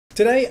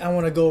Today, I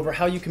want to go over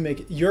how you can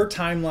make your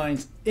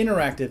timelines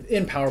interactive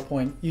in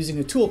PowerPoint using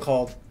a tool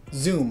called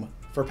Zoom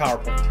for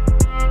PowerPoint.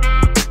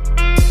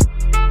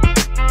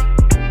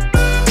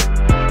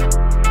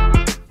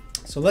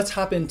 So let's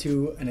hop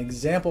into an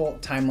example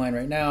timeline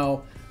right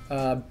now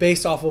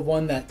based off of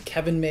one that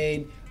Kevin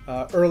made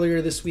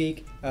earlier this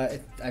week.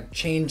 I've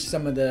changed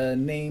some of the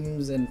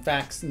names and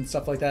facts and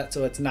stuff like that,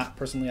 so it's not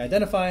personally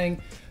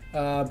identifying,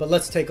 but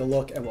let's take a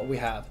look at what we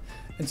have.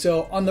 And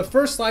so on the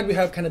first slide, we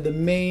have kind of the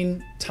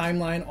main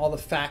timeline, all the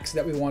facts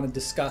that we want to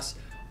discuss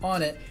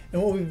on it.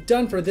 And what we've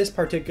done for this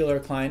particular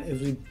client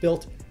is we've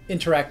built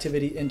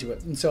interactivity into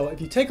it. And so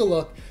if you take a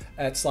look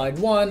at slide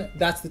 1,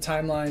 that's the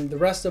timeline. The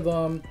rest of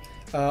them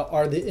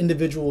are the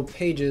individual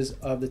pages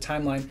of the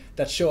timeline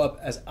that show up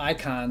as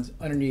icons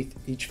underneath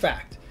each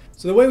fact.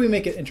 So the way we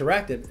make it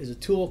interactive is a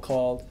tool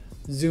called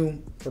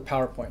Zoom for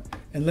PowerPoint.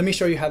 And let me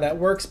show you how that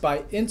works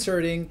by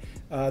inserting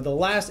the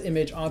last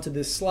image onto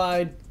this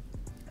slide.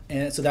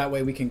 And so that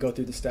way we can go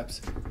through the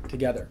steps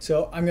together.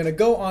 So I'm gonna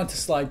go on to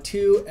slide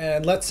 2,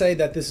 and let's say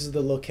that this is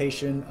the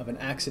location of an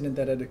accident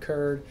that had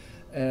occurred.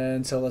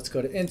 And so let's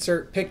go to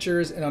Insert,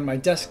 Pictures, and on my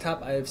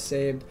desktop I have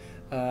saved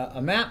a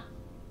map.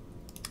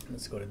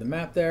 Let's go to the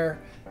map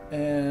there,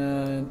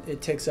 and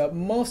it takes up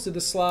most of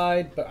the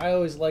slide, but I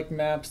always like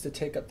maps to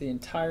take up the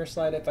entire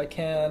slide if I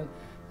can,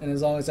 and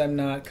as long as I'm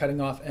not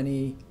cutting off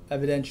any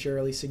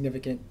evidentially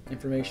significant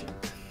information.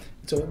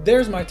 So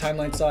there's my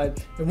timeline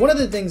slide, and one of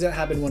the things that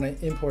happened when I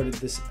imported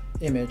this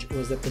image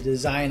was that the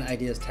Design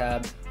Ideas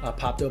tab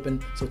popped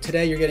open. So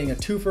today you're getting a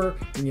twofer.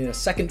 You get a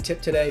second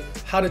tip today,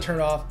 how to turn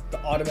off the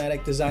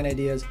automatic Design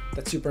Ideas.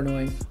 That's super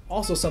annoying.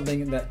 Also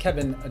something that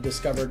Kevin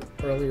discovered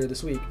earlier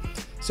this week.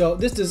 So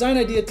this Design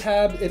Idea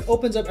tab, it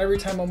opens up every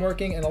time I'm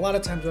working, and a lot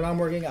of times when I'm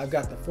working, I've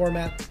got the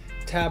Format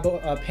tab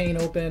pane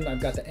open,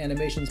 I've got the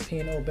Animations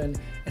pane open,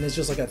 and it's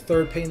just like a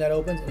third pane that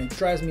opens, and it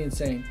drives me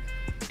insane.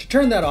 To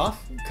turn that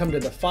off, come to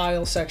the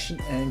File section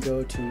and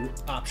go to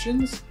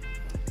Options.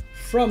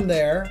 From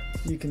there,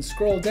 you can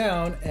scroll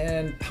down,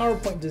 and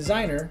PowerPoint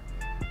Designer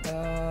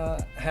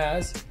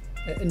has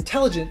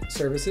Intelligent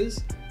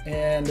Services,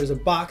 and there's a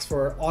box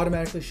for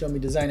automatically show me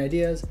design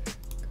ideas.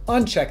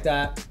 Uncheck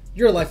that.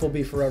 Your life will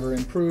be forever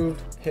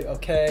improved. Hit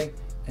OK,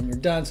 and you're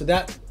done. So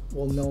that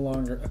will no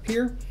longer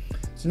appear.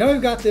 So now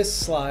we've got this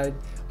slide,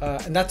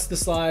 and that's the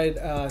slide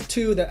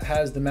 2 that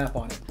has the map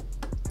on it.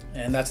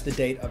 And that's the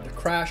date of the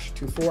crash,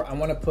 2/4. I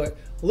want to put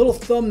a little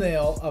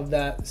thumbnail of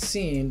that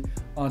scene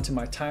onto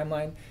my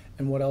timeline.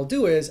 And what I'll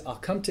do is I'll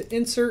come to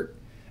Insert,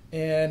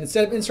 and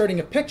instead of inserting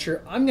a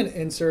picture, I'm going to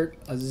insert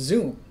a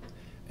zoom.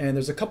 And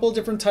there's a couple of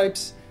different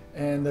types,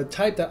 and the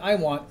type that I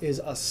want is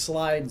a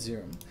slide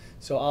zoom.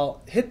 So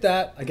I'll hit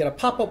that, I get a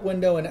pop-up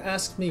window, and it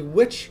asks me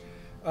which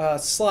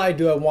slide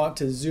do I want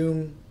to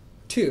zoom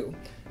to.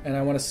 And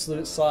I want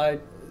to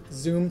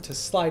zoom to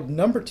slide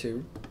number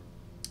 2,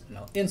 and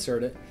I'll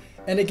insert it.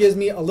 And it gives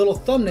me a little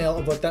thumbnail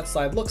of what that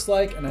slide looks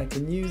like, and I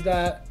can use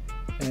that,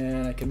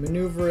 and I can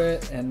maneuver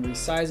it and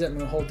resize it. I'm going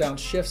to hold down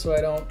Shift so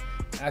I don't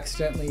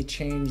accidentally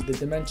change the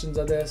dimensions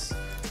of this.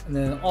 And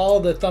then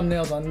all the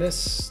thumbnails on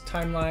this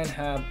timeline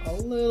have a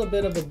little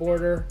bit of a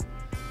border.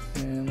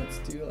 And let's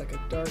do like a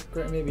dark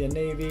gray, maybe a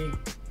navy.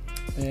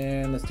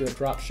 And let's do a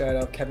drop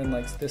shadow. Kevin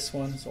likes this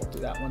one, so I'll do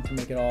that one to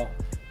make it all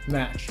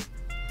match.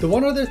 The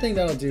one other thing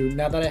that I'll do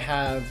now that I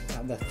have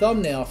the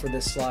thumbnail for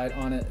this slide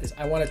on it is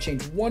I want to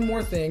change one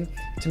more thing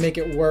to make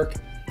it work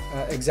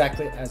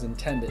exactly as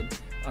intended.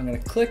 I'm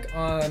going to click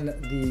on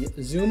the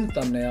zoom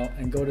thumbnail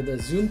and go to the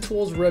Zoom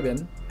Tools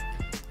ribbon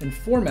and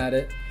format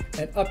it.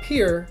 And up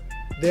here,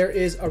 there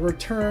is a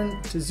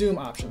return to zoom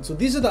option. So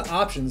these are the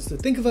options. So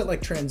think of it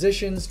like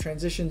transitions.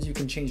 Transitions, you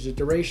can change the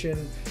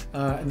duration,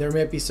 and there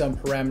might be some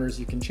parameters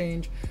you can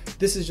change.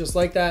 This is just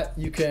like that.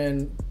 You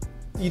can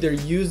either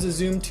use the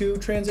zoom to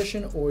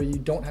transition, or you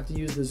don't have to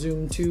use the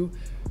zoom to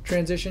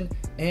transition.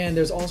 And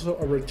there's also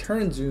a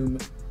return zoom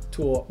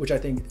tool, which I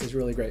think is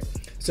really great.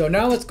 So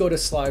now let's go to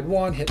slide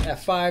 1, hit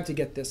F5 to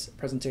get this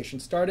presentation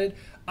started.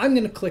 I'm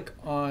going to click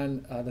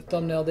on the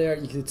thumbnail there.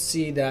 You can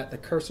see that the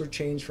cursor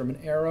changed from an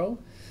arrow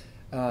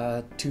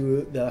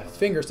to the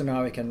finger, so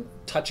now I can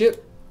touch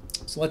it.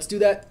 So let's do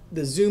that.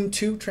 The zoom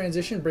to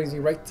transition brings me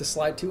right to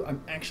slide 2.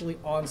 I'm actually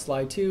on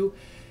slide 2.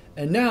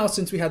 And now,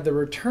 since we have the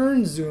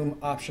return zoom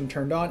option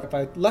turned on, if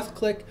I left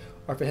click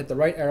or if I hit the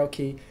right arrow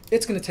key,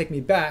 it's going to take me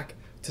back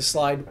to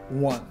slide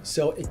 1.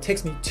 So it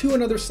takes me to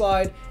another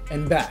slide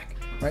and back.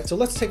 Right? So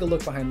let's take a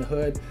look behind the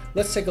hood.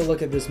 Let's take a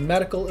look at this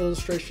medical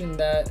illustration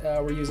that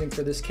we're using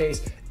for this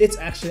case. It's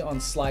actually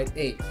on slide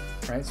 8.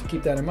 Right? So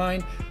keep that in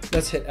mind.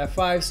 Let's hit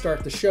F5,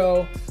 start the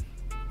show.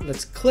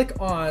 Let's click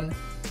on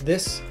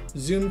this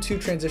zoom to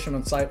transition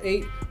on slide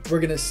 8. We're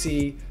going to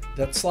see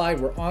that slide.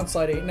 We're on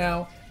slide 8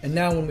 now. And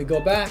now when we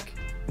go back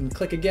and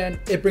click again,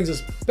 it brings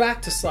us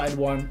back to slide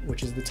 1,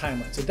 which is the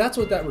timeline. So that's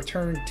what that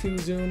return to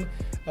zoom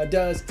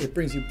does. It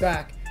brings you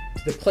back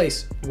to the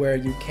place where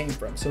you came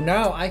from. So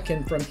now I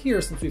can, from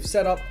here, since we've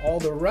set up all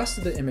the rest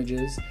of the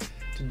images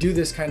to do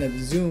this kind of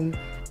zoom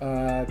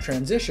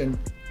transition,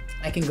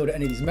 I can go to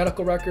any of these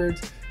medical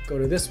records, go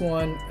to this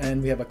one,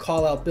 and we have a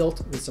call out built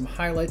with some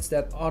highlights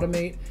that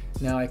automate.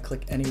 Now I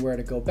click anywhere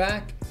to go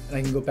back, and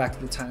I can go back to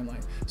the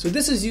timeline. So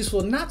this is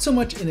useful not so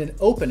much in an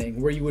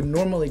opening where you would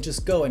normally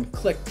just go and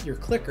click your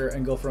clicker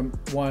and go from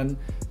 1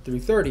 through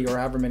 30 or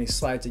however many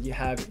slides that you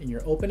have in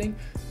your opening.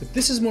 But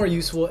this is more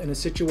useful in a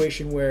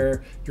situation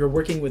where you're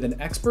working with an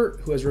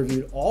expert who has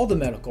reviewed all the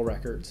medical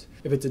records.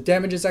 If it's a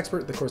damages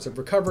expert, the course of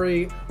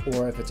recovery,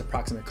 or if it's a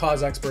proximate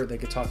cause expert, they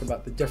could talk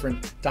about the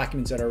different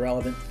documents that are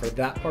relevant for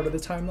that part of the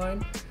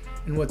timeline.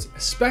 And what's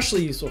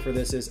especially useful for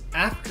this is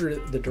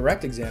after the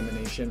direct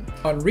examination,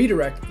 on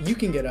redirect, you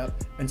can get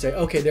up and say,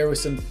 okay, there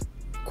was some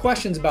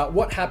questions about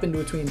what happened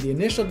between the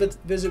initial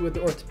visit with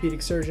the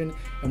orthopedic surgeon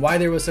and why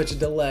there was such a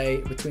delay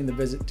between the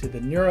visit to the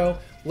neuro.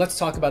 Let's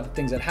talk about the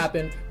things that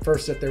happened.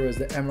 First, that there was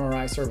the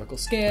MRI cervical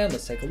scan.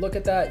 Let's take a look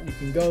at that. You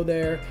can go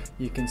there,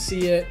 you can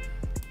see it.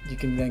 You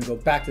can then go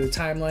back to the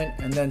timeline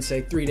and then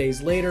say 3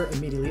 days later,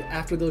 immediately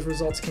after those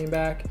results came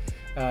back,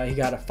 he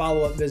got a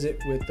follow-up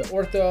visit with the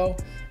ortho,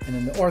 and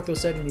then the ortho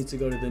said he needs to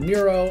go to the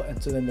neuro,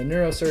 and so then the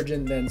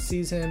neurosurgeon then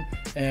sees him,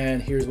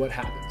 and here's what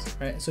happens,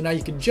 right? So now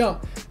you can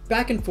jump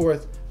back and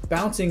forth,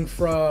 bouncing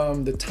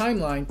from the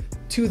timeline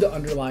to the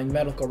underlying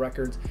medical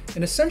records.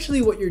 And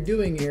essentially what you're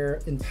doing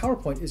here in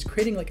PowerPoint is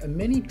creating like a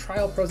mini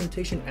trial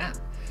presentation app.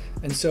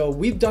 And so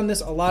we've done this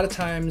a lot of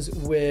times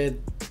with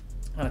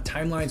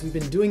timelines. We've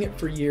been doing it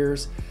for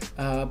years,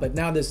 but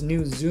now this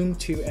new Zoom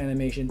to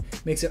animation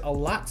makes it a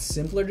lot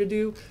simpler to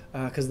do,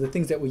 because the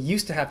things that we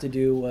used to have to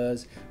do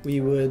was we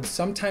would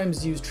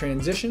sometimes use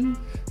transition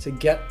to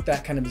get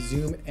that kind of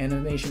Zoom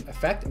animation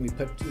effect, and we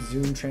put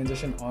Zoom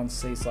transition on,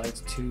 say,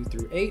 slides 2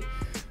 through 8.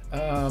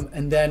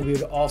 And then we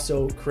would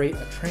also create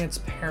a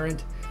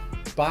transparent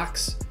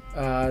box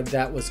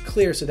that was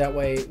clear, so that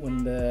way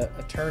when the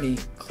attorney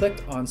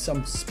clicked on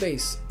some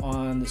space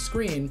on the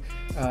screen,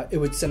 it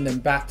would send them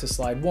back to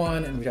slide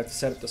 1, and we'd have to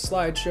set up the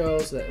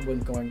slideshow so that it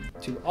wasn't going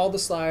to all the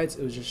slides,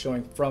 it was just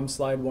showing from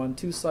slide 1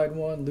 to slide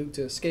 1, loop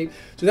to escape.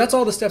 So that's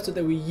all the steps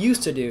that we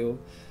used to do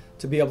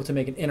to be able to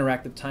make an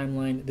interactive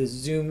timeline. This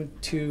Zoom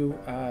to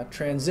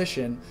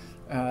transition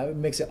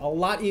makes it a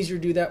lot easier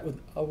to do that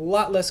with a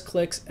lot less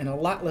clicks and a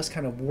lot less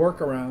kind of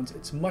workarounds.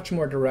 It's much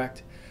more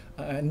direct.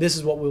 And this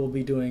is what we will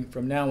be doing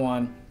from now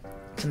on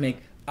to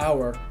make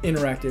our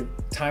interactive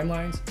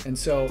timelines. And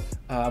so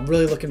I'm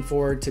really looking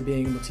forward to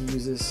being able to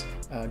use this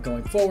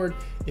going forward.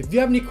 If you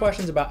have any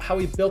questions about how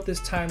we built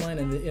this timeline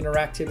and the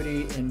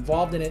interactivity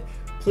involved in it,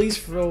 please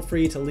feel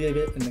free to leave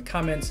it in the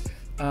comments.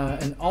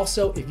 And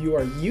also, if you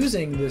are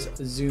using this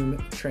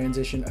Zoom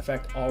transition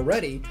effect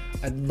already,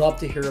 I'd love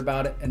to hear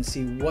about it and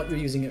see what you're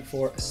using it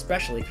for,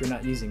 especially if you're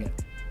not using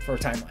it for a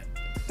timeline.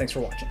 Thanks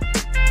for watching.